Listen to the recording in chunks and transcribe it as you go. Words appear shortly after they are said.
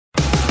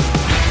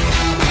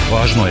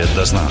Važno je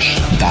da znaš.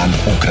 Dan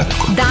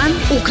ukratko. Dan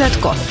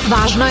ukratko.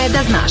 Važno je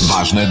da znaš.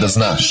 Važno je da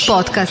znaš.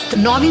 Podcast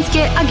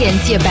novinske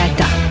agencije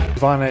Beta.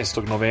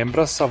 12.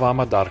 novembra sa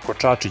vama Darko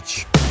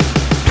Čačić.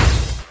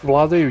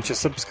 Vladajuća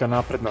Srpska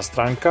napredna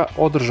stranka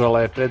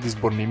održala je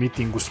predizborni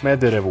miting u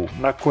Smederevu,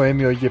 na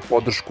kojem joj je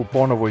podršku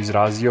ponovo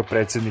izrazio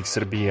predsjednik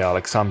Srbije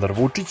Aleksandar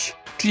Vučić,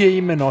 čije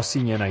ime nosi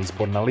njena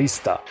izborna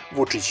lista.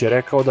 Vučić je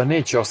rekao da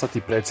neće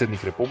ostati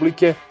predsjednik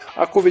Republike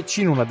ako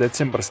većinu na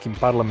decembarskim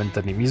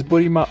parlamentarnim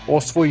izborima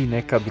osvoji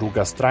neka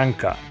druga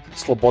stranka.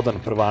 Slobodan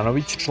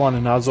Prvanović,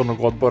 član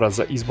nadzornog odbora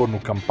za izbornu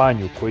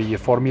kampanju koji je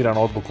formiran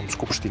odlukom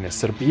Skupštine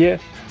Srbije,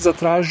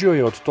 zatražio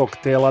je od tog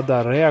tela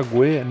da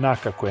reaguje na,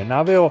 kako je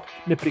naveo,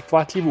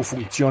 neprihvatljivu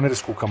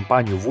funkcionersku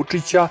kampanju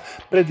Vučića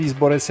pred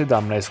izbore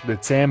 17.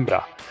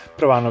 decembra.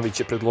 Prvanović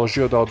je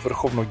predložio da od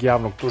Vrhovnog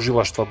javnog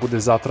tužilaštva bude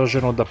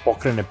zatraženo da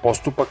pokrene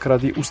postupak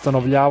radi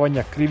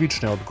ustanovljavanja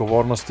krivične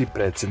odgovornosti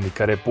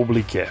predsjednika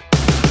Republike.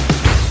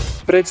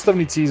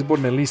 Predstavnici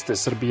izborne liste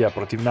Srbija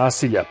protiv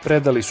nasilja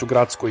predali su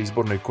Gradskoj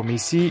izbornoj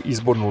komisiji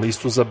izbornu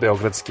listu za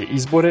beogradske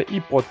izbore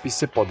i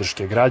potpise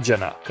podrške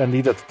građana.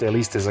 Kandidat te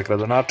liste za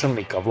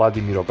gradonačelnika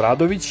Vladimir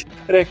Obradović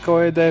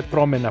rekao je da je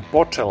promena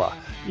počela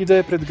i da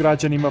je pred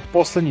građanima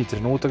poslednji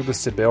trenutak da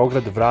se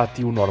Beograd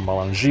vrati u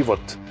normalan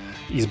život.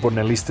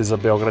 Izborne liste za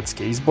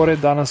beogradske izbore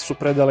danas su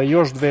predale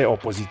još dve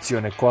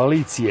opozicione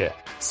koalicije,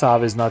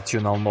 Savez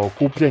nacionalno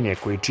okupljanje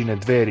koji čine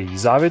Dveri i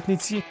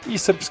Zavetnici i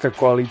Srpska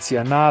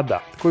koalicija NADA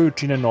koju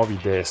čine Novi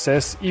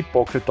DSS i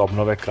Pokret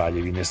obnove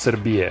Kraljevine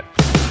Srbije.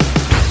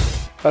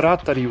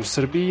 Ratari u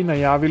Srbiji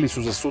najavili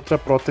su za sutra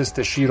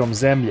proteste širom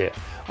zemlje,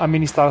 a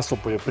Ministarstvo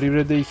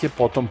poljoprivrede ih je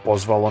potom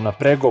pozvalo na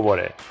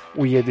pregovore.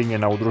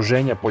 Ujedinjena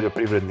udruženja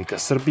poljoprivrednika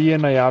Srbije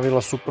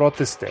najavila su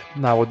proteste,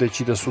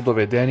 navodeći da su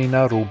dovedeni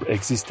na rub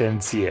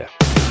egzistencije.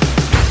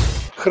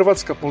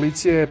 Hrvatska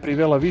policija je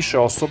privela više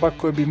osoba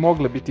koje bi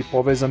mogle biti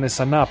povezane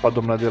sa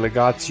napadom na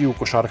delegaciju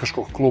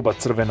košarkaškog kluba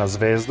Crvena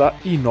zvezda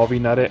i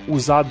novinare u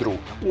Zadru,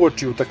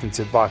 uoči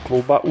utakmice dva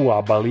kluba u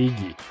ABA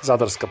ligi.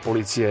 Zadarska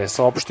policija je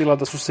saopštila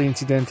da su se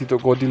incidenti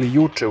dogodili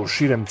juče u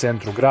širem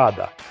centru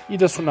grada i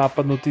da su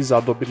napadnuti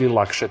zadobili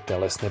lakše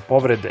telesne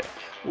povrede.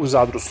 U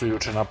Zadru su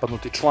juče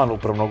napadnuti član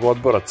upravnog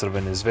odbora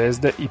Crvene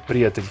zvezde i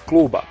prijatelj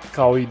kluba,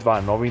 kao i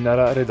dva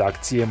novinara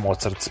redakcije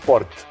Mozart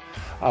Sport.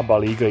 ABA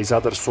liga i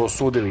Zadar su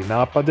osudili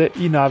napade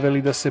i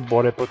naveli da se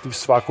bore protiv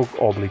svakog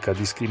oblika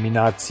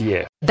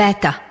diskriminacije.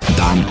 Beta.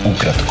 Dan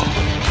ukratko.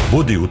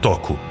 Budi u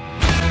toku.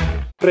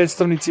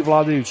 Predstavnici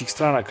vladajućih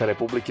stranaka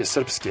Republike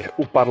Srpske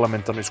u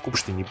Parlamentarnoj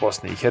skupštini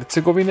Bosne i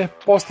Hercegovine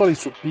poslali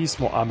su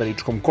pismo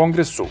Američkom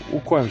kongresu u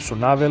kojem su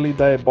naveli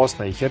da je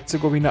Bosna i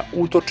Hercegovina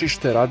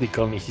utočište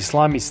radikalnih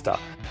islamista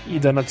i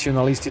da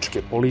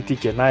nacionalističke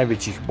politike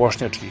najvećih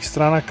bošnjačkih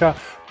stranaka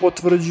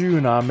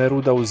potvrđuju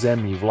nameru da u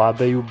zemlji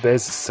vladaju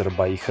bez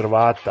Srba i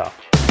Hrvata.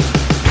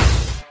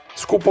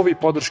 Skupovi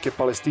podrške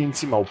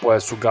Palestincima u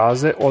pojasu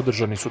Gaze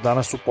održani su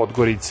danas u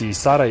Podgorici i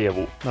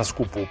Sarajevu. Na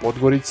skupu u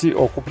Podgorici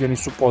okupljeni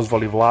su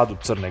pozvali vladu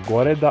Crne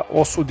Gore da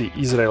osudi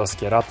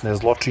izraelske ratne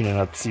zločine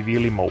nad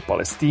civilima u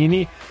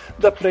Palestini,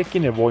 da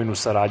prekine vojnu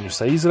saradnju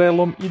sa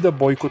Izraelom i da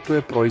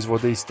bojkotuje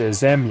proizvode iz te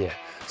zemlje.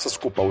 Sa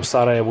skupa u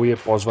Sarajevu je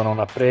pozvano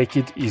na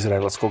prekid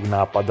izraelskog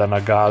napada na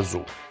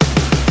Gazu.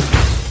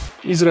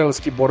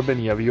 Izraelski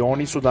borbeni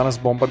avioni su danas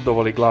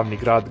bombardovali glavni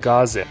grad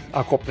Gaze,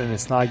 a kopnene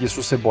snage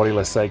su se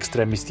borile sa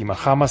ekstremistima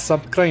Hamasa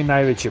kraj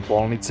najveće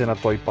bolnice na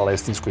toj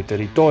palestinskoj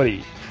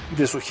teritoriji,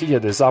 gde su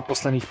hiljade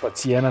zaposlenih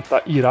pacijenata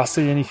i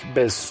raseljenih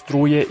bez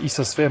struje i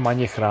sa sve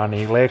manje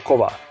hrane i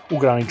lekova. U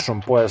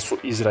graničnom pojasu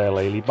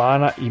Izraela i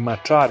Libana ima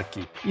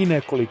čarki i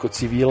nekoliko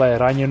civila je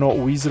ranjeno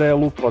u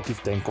Izraelu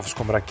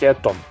protivtenkovskom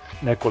raketom.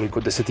 Nekoliko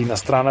desetina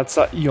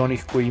stranaca i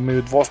onih koji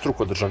imaju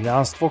dvostruko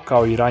državljanstvo,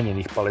 kao i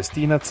ranjenih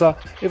Palestinaca,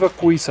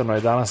 evakuisano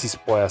je danas iz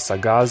pojasa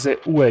Gaze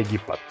u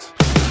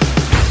Egipat.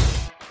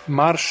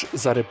 Marš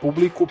za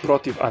Republiku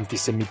protiv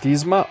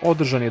antisemitizma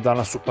održan je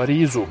danas u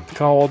Parizu,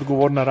 kao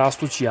odgovor na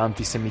rastući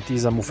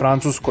antisemitizam u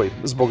Francuskoj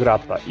zbog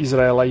rata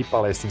Izraela i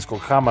palestinskog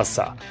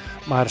Hamasa.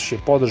 Marš je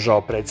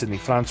podržao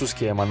predsjednik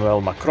Francuske Emmanuel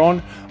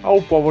Macron, a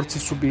u povorci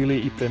su bili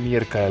i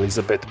premijerka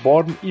Elisabeth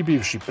Borne i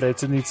bivši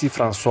predsjednici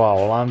François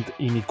Hollande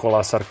i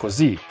Nicolas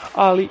Sarkozy,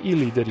 ali i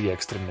lideri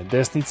ekstremne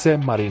desnice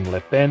Marine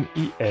Le Pen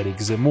i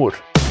Eric Zemmour.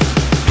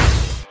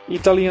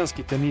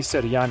 Italijanski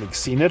teniser Jannik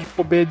Sinner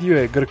pobedio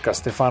je Grka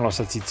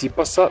Stefanosa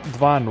Tsitsipasa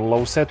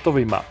 2-0 u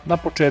setovima na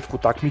početku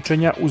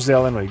takmičenja u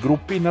zelenoj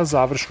grupi na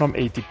završnom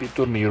ATP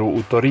turniru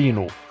u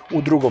Torinu.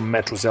 U drugom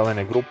meču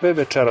zelene grupe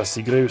večeras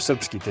igraju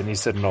srpski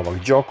teniser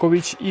Novak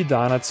Đoković i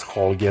Danac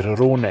Holger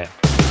Rune.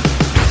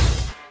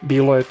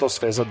 Bilo je to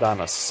sve za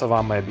danas. Sa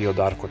vama je bio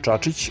Darko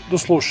Čačić. Do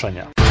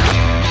slušanja.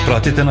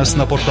 Pratite nas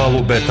na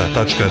portalu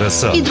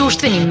beta.rs I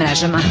društvenim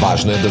mrežama.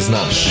 Važno je da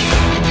znaš.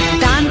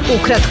 Dan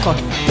ukratko.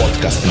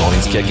 Podcast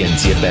novinske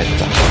agencije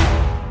Beta.